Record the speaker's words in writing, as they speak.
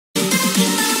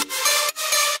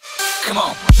Come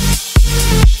on.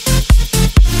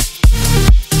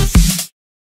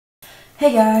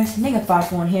 Hey guys,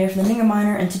 Ninga51 here from the Ninga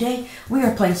Miner, and today we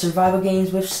are playing survival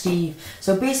games with Steve.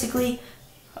 So basically,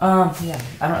 yeah,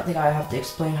 I don't think I have to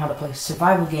explain how to play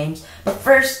survival games. But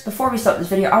first, before we start this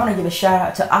video, I want to give a shout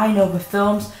out to Inova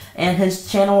Films, and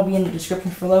his channel will be in the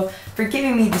description below, for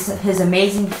giving me his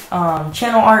amazing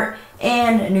channel art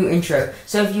and a new intro.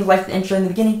 So if you like the intro in the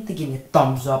beginning, then give me a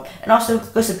thumbs up. And also,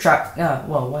 go subscribe,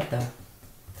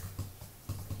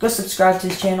 go subscribe to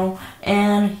his channel,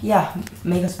 and yeah,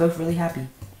 make us both really happy.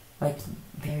 Like,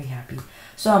 very happy.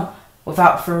 So,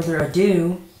 without further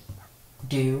ado,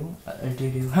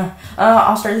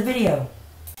 I'll start the video.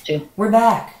 We're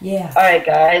back, yeah. Alright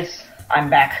guys,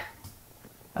 I'm back.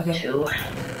 Okay. To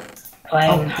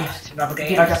playing yes. survival games.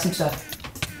 Dude, I got some stuff.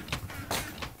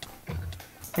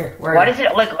 Here, where Why does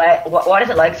it like why does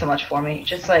it lag so much for me?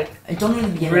 Just like it's only the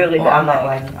beginning. Really bad I'm not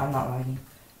lag. lagging. I'm not lagging.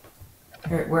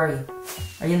 Here, where are you?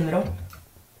 Are you in the middle?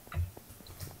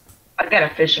 I got a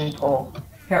fishing pole.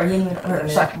 Here, are you in the middle? Here,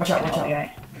 watch out, watch out.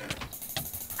 Okay.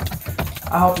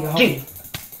 I'll help you, Dude.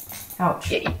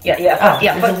 Ouch. Yeah,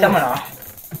 there's put a someone wolf.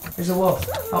 off. There's a wolf.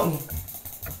 Help me.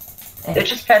 Hey. They're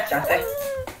just pets, aren't they?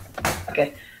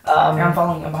 Okay. Here, I'm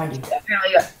following you. I'm behind you.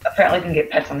 Apparently you can get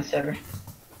pets on the server.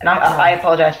 And I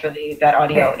apologize for the bad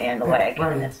audio and the lag.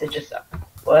 Where are you? It's just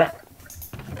what?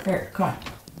 Here, come on.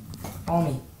 Follow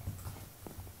me.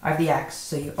 I have the axe,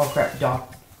 so you. Oh crap, dog.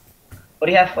 What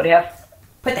do you have? What do you have?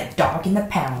 Put that dog in the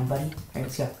pound, buddy. Alright,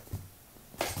 let's go.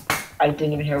 I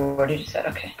didn't even hear what you just said.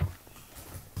 Okay.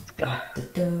 Let's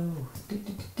go.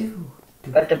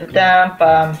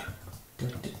 Ba-da-ba-dum-bum.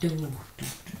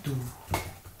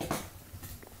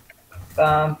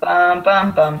 Bum bum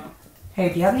bum bum. Hey,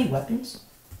 do you have any weapons?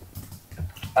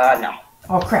 No.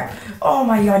 Oh crap. Oh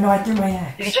my god, no, I threw my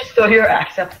axe. Did you just throw your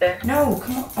axe up there? No,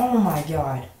 come on. Oh my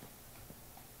god.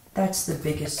 That's the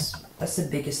biggest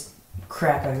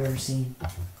crap I've ever seen.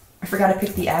 I forgot to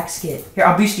pick the axe kit. Here,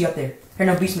 I'll boost you up there. Here,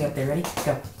 no, boost me up there. Ready?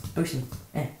 Go. Boost me.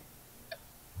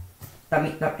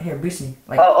 Here, boost me.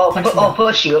 Like, punch me down.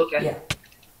 Push you, okay. Yeah.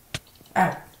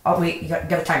 Ow. Oh, wait, you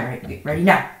got a timer, right? Ready?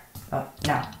 Now.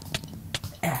 Now.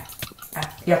 Yeah,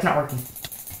 it's not working.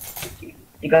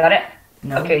 You got it?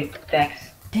 No. Okay,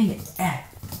 thanks. Dang it.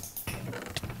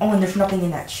 Oh, and there's nothing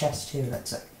in that chest, too.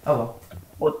 That's like, oh well.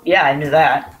 Well, yeah, I knew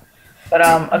that. But,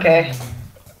 okay.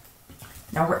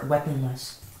 Now we're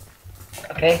weaponless.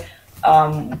 Okay.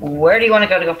 Where do you want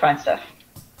to go find stuff?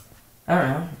 I don't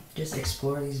know. Just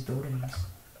explore these buildings.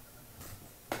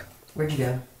 Where'd you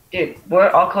go? Dude, we're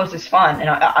all close to spawn, and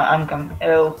I'm coming.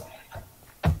 Oh.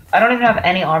 I don't even have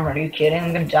any armor. Are you kidding?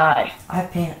 I'm gonna die. I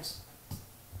have pants.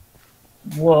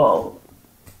 Whoa.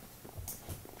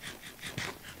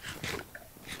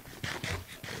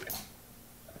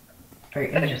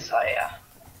 Right, I just saw, yeah.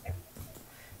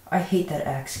 I hate that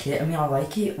axe kit. I mean, I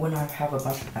like it when I have a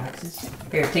bunch of axes.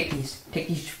 Here, take these. Take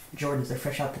these Jordans. They're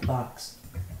fresh out the box.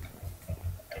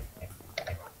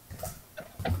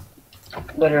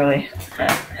 Literally.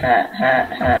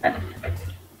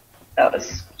 That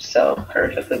was so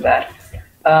horrifically bad.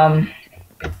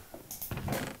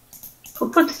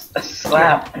 Who puts a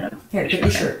slab in a Here, take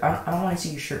this shirt. I don't want to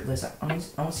see you shirtless. I want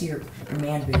to see your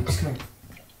man boobs. Come here.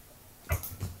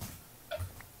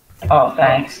 Oh,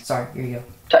 thanks. Sorry, here you go.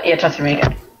 Yeah, touch me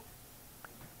again.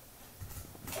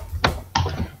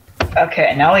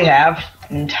 Okay, now we have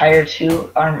an entire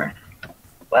 2 armor.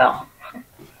 Well,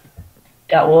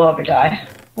 that will ever die.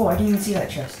 Oh, I didn't even see that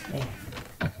chest. Hey.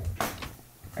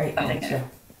 Alright, let's go.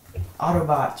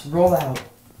 Autobots, roll out.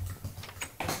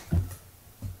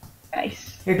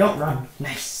 Nice. Here, don't run.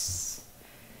 Nice.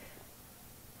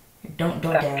 Here, don't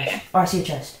dash. Oh, I see a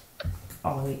chest.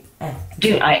 Oh wait.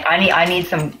 Dude, I need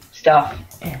some stuff.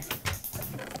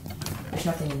 There's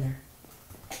nothing in there.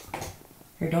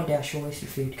 Here, don't dash. You'll waste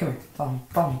your food. Come here. Follow me.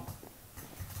 Follow me.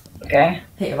 Okay.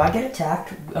 Hey, if I get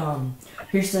attacked,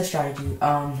 here's the strategy.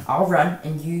 I'll run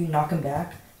and you knock him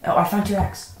back. Oh, I found 2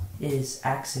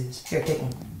 axes. Here, take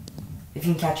one. If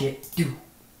you can catch it, do.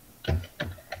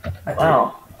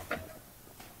 Wow.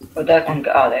 Where'd that one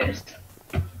go? Oh, there it is.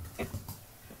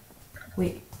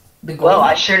 Wait. The gold? Well,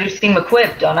 I sure do seem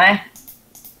equipped, don't I?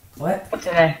 What? What's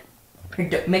in there?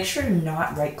 Here, make sure to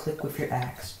not right-click with your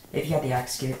axe. If you have the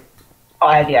axe kit. Oh,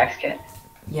 I have the axe kit.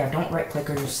 Yeah, don't right-click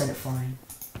or just send it flying.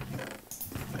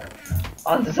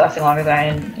 Oh, this is lasting longer than I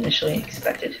initially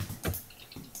expected.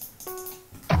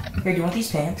 Here, do you want these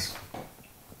pants?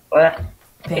 What?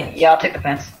 Pants. Yeah, I'll take the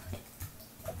pants.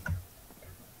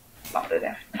 I'll put it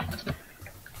there.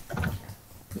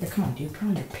 Yeah, come on, dude. Put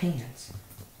on your pants.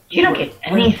 You don't get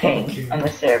anything on the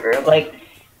server. Like,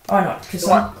 Oh no, because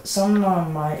What?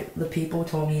 the people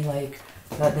told me like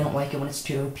that they don't like it when it's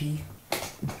too OP.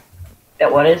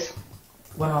 That what is?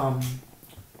 When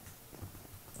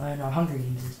I know Hunger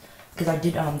Games is because I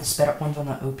did the sped up ones on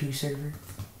the OP server.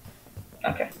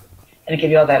 Okay. Did it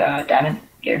give you all that diamond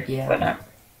gear? Yeah. Whatnot?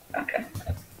 Okay.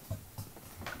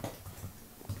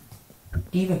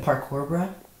 Do you even parkour,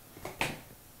 bro?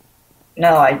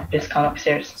 No, I just come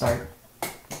upstairs. Sorry.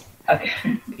 Okay.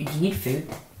 Do you need food?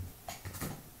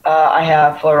 I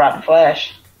have 4 rotten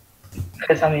flesh.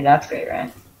 Because, I mean, that's great,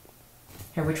 right?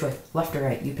 Here, which way? Left or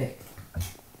right? You pick.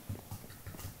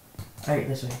 Alright,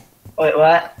 this way. Wait,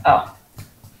 what? Oh.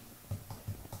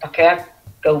 Okay, I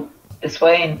go this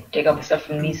way and take all the stuff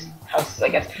from these houses, I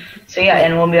guess. So, yeah,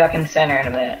 and we'll be back in the center in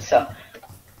a minute, so.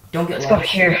 Don't get Let's go over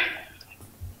lost. here.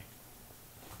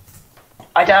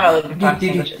 I doubt I'll even find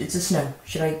Dude, some it's a snow.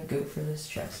 Should I go for this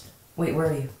chest? Wait, where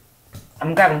are you?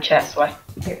 I'm grabbing chests, why?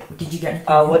 Here, did you get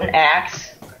anything? Wooden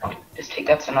axe. I'll just take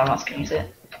that so no one else can use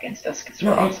it against us. Cause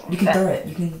No, we're awesome you with can that. throw it.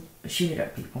 You can shoot it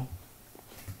at people.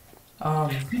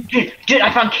 Dude,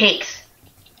 I found cakes.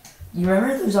 You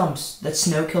remember those that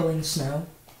snow killing snow?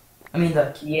 I mean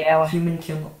the Yeah, well, human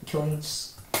killing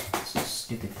it's a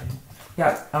stupid thing.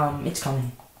 Yeah, it's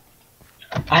coming.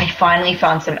 I finally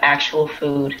found some actual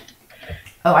food.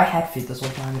 Oh, I had food this whole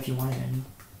time. If you wanted any.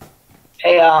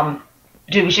 Hey,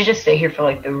 dude, we should just stay here for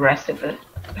like the rest of the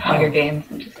Hunger Oh. Games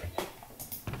and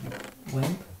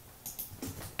When?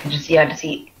 just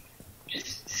eat.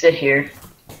 Just sit here,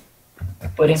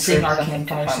 waiting for Sing our something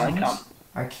to campfire finally come. songs.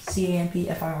 Our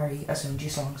CAMPFIRE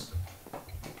songs.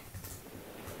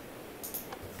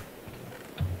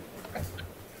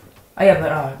 Oh yeah,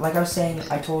 but like I was saying,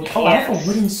 I have a Yes.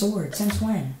 wooden sword. Since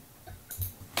when?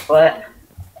 But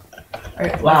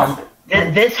Alright, wow,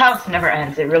 this house never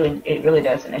ends. It really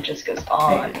doesn't. It just goes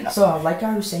on. and on. So, like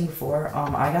I was saying before,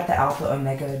 I got the Alpha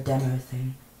Omega demo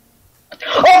thing.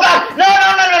 Oh god!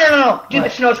 No! Dude, What?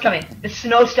 the snow's coming. The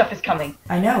snow stuff is coming.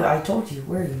 I know, I told you.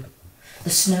 Where are you? The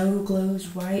snow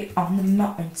glows white on the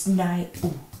mountains tonight.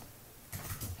 Ooh.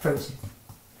 Frozen.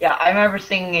 Yeah, I remember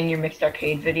singing in your mixed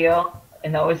arcade video,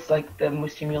 and that was like the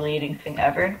most humiliating thing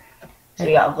ever. So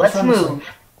Hey, yeah, what's let's wrong with move.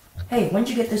 Hey, when'd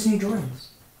you get this new Jordans?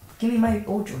 Give me my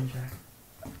old Jordans back.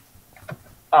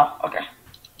 Oh, okay.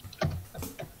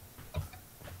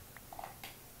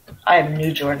 I have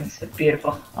new Jordans. They're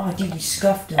beautiful. Oh, dude, you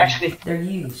scuffed them. Actually- They're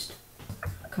used.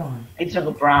 Come on. These are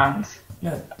LeBrons.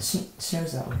 No,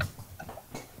 snow's that way.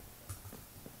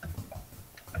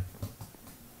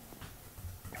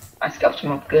 I scuffed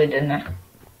them up good, didn't I?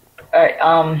 Alright,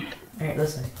 Alright,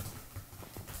 this way.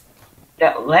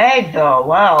 that lag though,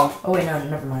 wow. Oh wait, no,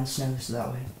 never mind. Snow's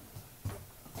that way.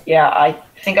 Yeah, I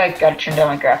think I gotta turn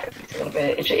down my graphics a little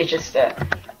bit. It's just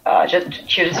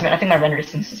here just a minute. I think my render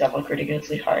distance is up like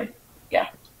ridiculously hard. Yeah.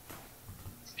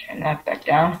 Let's turn that back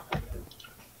down.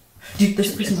 Dude,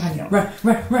 there's a person behind you. Run.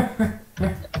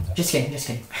 Just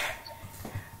kidding.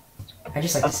 I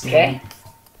just like to stay. Okay.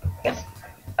 Yes.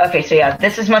 Okay, so yeah,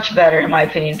 this is much better in my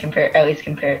opinion at least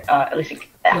in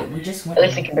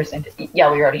comparison to, yeah,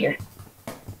 we're already here.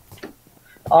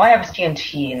 All I have is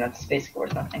TNT, and that's basically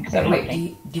worth nothing. Cause I don't have Wait,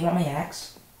 any. do you want my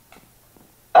axe?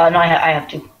 No, I have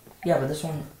two. Yeah, but this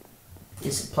one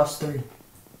is +3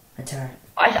 attack.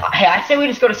 I say we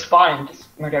just go to spawn and just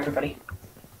murder everybody.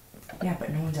 Yeah, but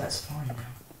no one's at spawn now.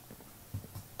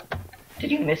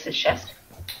 Did you miss his chest?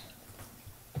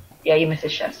 Yeah, you missed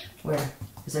his chest. Where?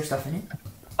 Is there stuff in it?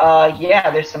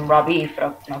 Yeah, there's some raw beef,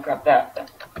 but I'll grab that.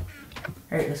 But...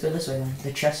 Alright, let's go this way then.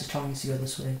 The chest is telling us to go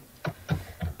this way.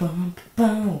 Boom,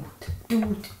 boom,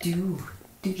 do.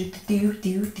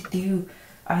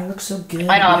 I look so good.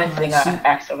 I know I'm with missing my an suit.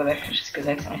 axe over there, just because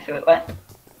I accidentally threw it. What?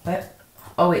 What?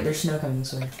 Oh wait, there's snow coming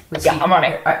this way. Let's Yeah, see. I'm on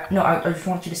it. I just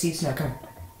want you to see the snow. Come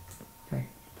here.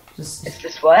 Is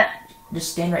this what?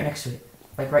 Just stand right next to it,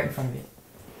 like right in front of it.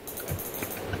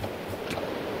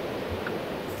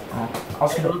 I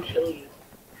was It'll gonna kill you.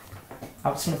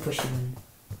 push you in.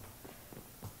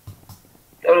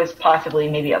 That was possibly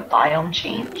maybe a biome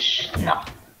change? No.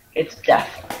 It's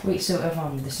death. Wait, so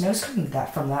if the snow's coming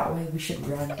from that way, we should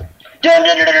run. Do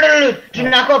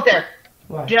not go up there!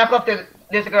 Why? Do not go up there.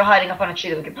 There's a girl hiding up on a tree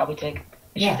that we could probably take. And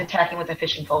Yeah. she's attacking with a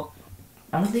fishing pole.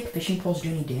 I don't think fishing poles do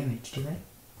any damage, do they?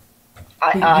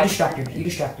 You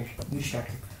distract her.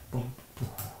 Boom.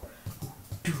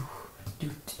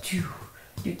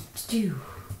 Do.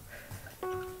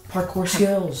 Parkour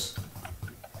skills.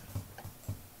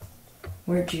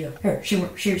 Where'd you go? Here,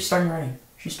 she's starting running.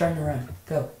 She's starting to run.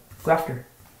 Go after her.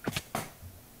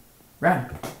 Run.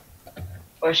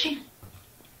 Where is she? Where'd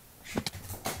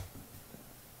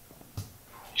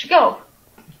she go?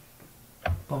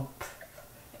 Boom.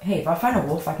 hey, if I find a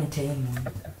wolf, I can tame one.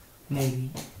 Maybe.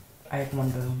 I have one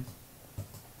bone.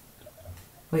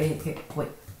 Wait.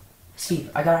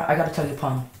 Steve, I gotta tell you a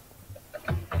pun.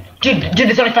 Dude,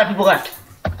 there's only 5 people left.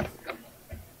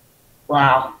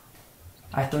 Wow.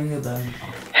 I threw you a bone.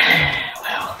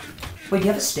 Wow. Wait, do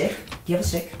you have a stick? Do you have a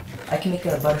stick? I can make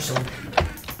a butter sword.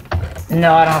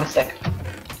 No, I don't have a stick.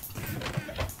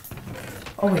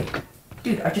 Oh wait,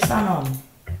 dude, I just found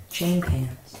chain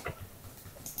pants.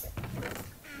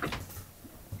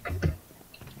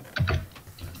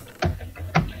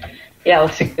 Yeah,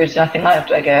 looks like there's nothing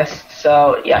left, I guess.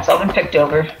 So, yeah, it's all been picked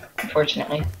over,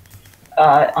 unfortunately.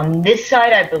 On this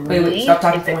side, I believe... Wait, stop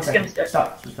talking for 1 second.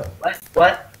 Stop.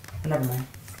 What? Never mind.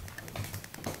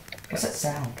 What's that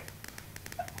sound?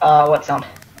 What sound?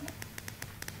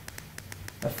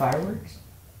 The fireworks?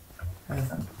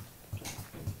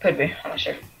 Could be, I'm not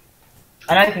sure.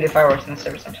 I know you can get fireworks in the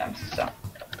server sometimes, so...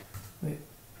 Wait,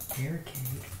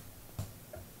 barricade?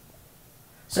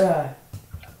 So,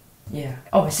 yeah.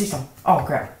 Oh, I see some. Oh,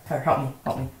 crap. Here, help me.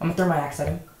 I'm gonna throw my axe at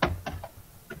him.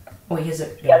 Oh, wait, here's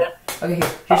it. Yeah. Okay,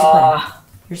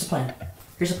 here's the plan.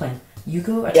 Here's the plan. You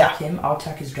go attack him, I'll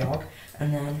attack his dog,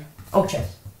 and then... Oh,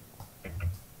 chest.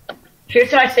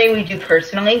 Here's what I say we do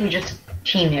personally, we just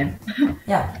team him.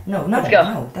 Yeah, no,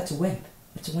 that's a wimp.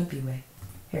 It's a wimpy way.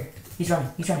 Here, he's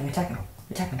running, attack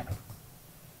him.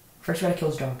 First we gotta kill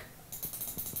his dog.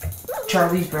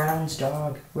 Charlie Brown's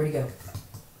dog. Where'd he go?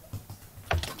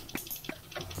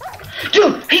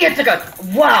 Dude, he gets a gun!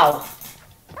 Wow!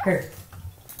 Here.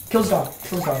 Kill his dog.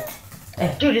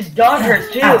 Hey. Dude, his dog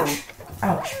hurts too!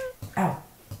 Ouch. Ow.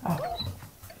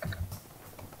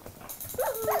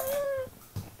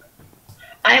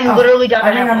 I am literally down to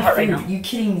I ran half a out heart of right food. now. You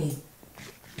kidding me?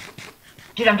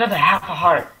 Dude, I'm down to half a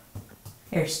heart.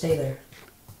 Here, stay there.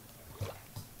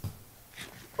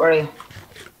 Where are you?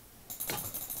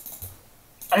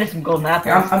 I need some golden apples.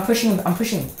 Here, I'm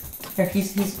pushing him. Here,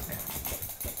 he's...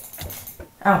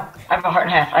 Ow. I have a heart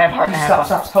and a half. I have a heart and a half.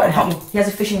 Stop. Help me. He has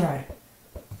a fishing rod.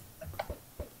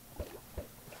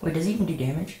 Wait, does he even do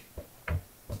damage?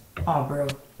 Oh, bro.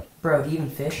 Bro, do you even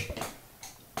fish?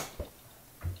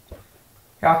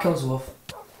 Here, I'll kill his wolf.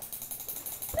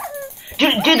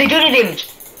 Dude, they do any damage.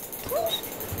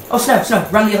 Oh, Snow.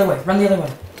 Run the other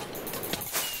way.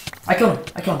 I killed him.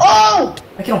 Oh!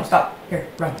 I killed him. Stop. Here,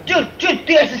 run. Dude,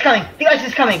 the ice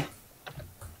is coming.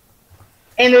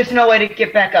 And there's no way to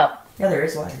get back up. Yeah, there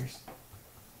is ladders.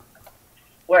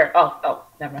 Where? Oh,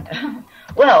 never mind.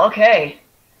 Well, okay.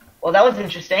 Well, that was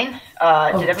interesting.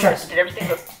 Did everything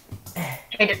go...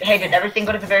 Did everything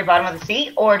go to the very bottom of the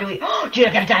sea? Or do we... Oh, dude,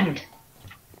 I got a diamond.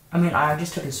 I mean, I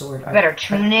just took his sword. Better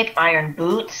tunic, iron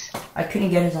boots. I couldn't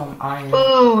get his iron.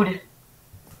 Food.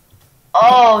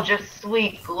 Oh, just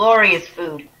sweet, glorious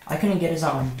food. I couldn't get his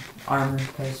armor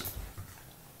because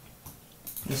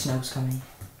the snow's coming.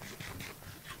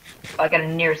 I got a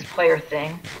nearest player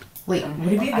thing. Wait,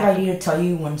 would it be a good idea to tell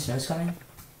you when snow's coming?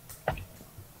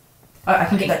 I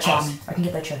can get that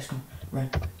chest. Come on.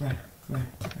 Run.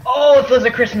 Oh, it feels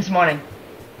like Christmas morning.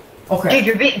 Oh crap. Dude,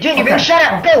 you're being shut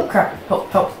up. Go. Crap.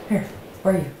 Help. Here.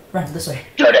 Where are you? Run this way.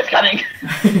 Dude, it's coming.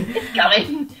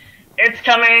 It's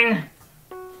coming.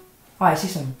 Oh, I see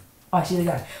someone. Oh, I see the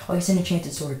guy. Oh, he's an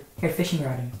enchanted sword. Here, fishing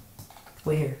rod him.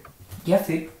 Wait here. Do you have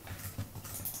food?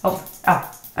 Oh,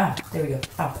 ow. There we go.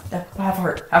 Ow. Half a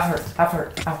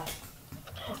heart. Ow.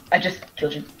 I just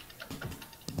killed you.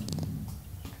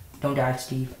 Don't die,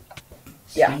 Steve.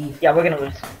 Yeah, we're gonna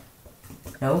lose.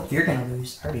 No, you're gonna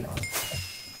lose. I already lost.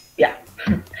 Yeah.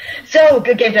 So,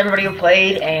 good game to everybody who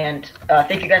played, and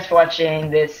thank you guys for watching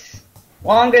this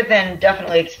longer than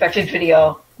definitely expected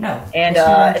video. No. And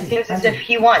it seems as if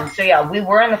he won. So yeah, we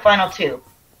were in the final 2.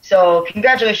 So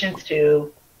congratulations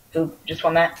to who just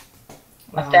won that.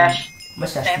 Mustache.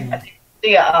 Mustache. So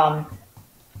yeah,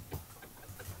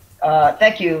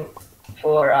 thank you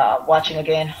for watching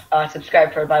again.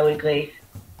 Subscribe for bi-weekly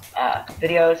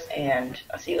videos, and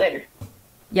I'll see you later.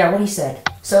 Yeah, what he said.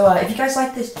 So if you guys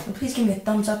like this, please give me a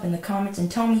thumbs up in the comments and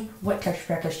tell me what texture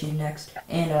pack I should do next.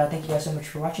 And thank you guys so much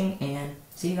for watching, and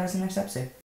see you guys in the next episode.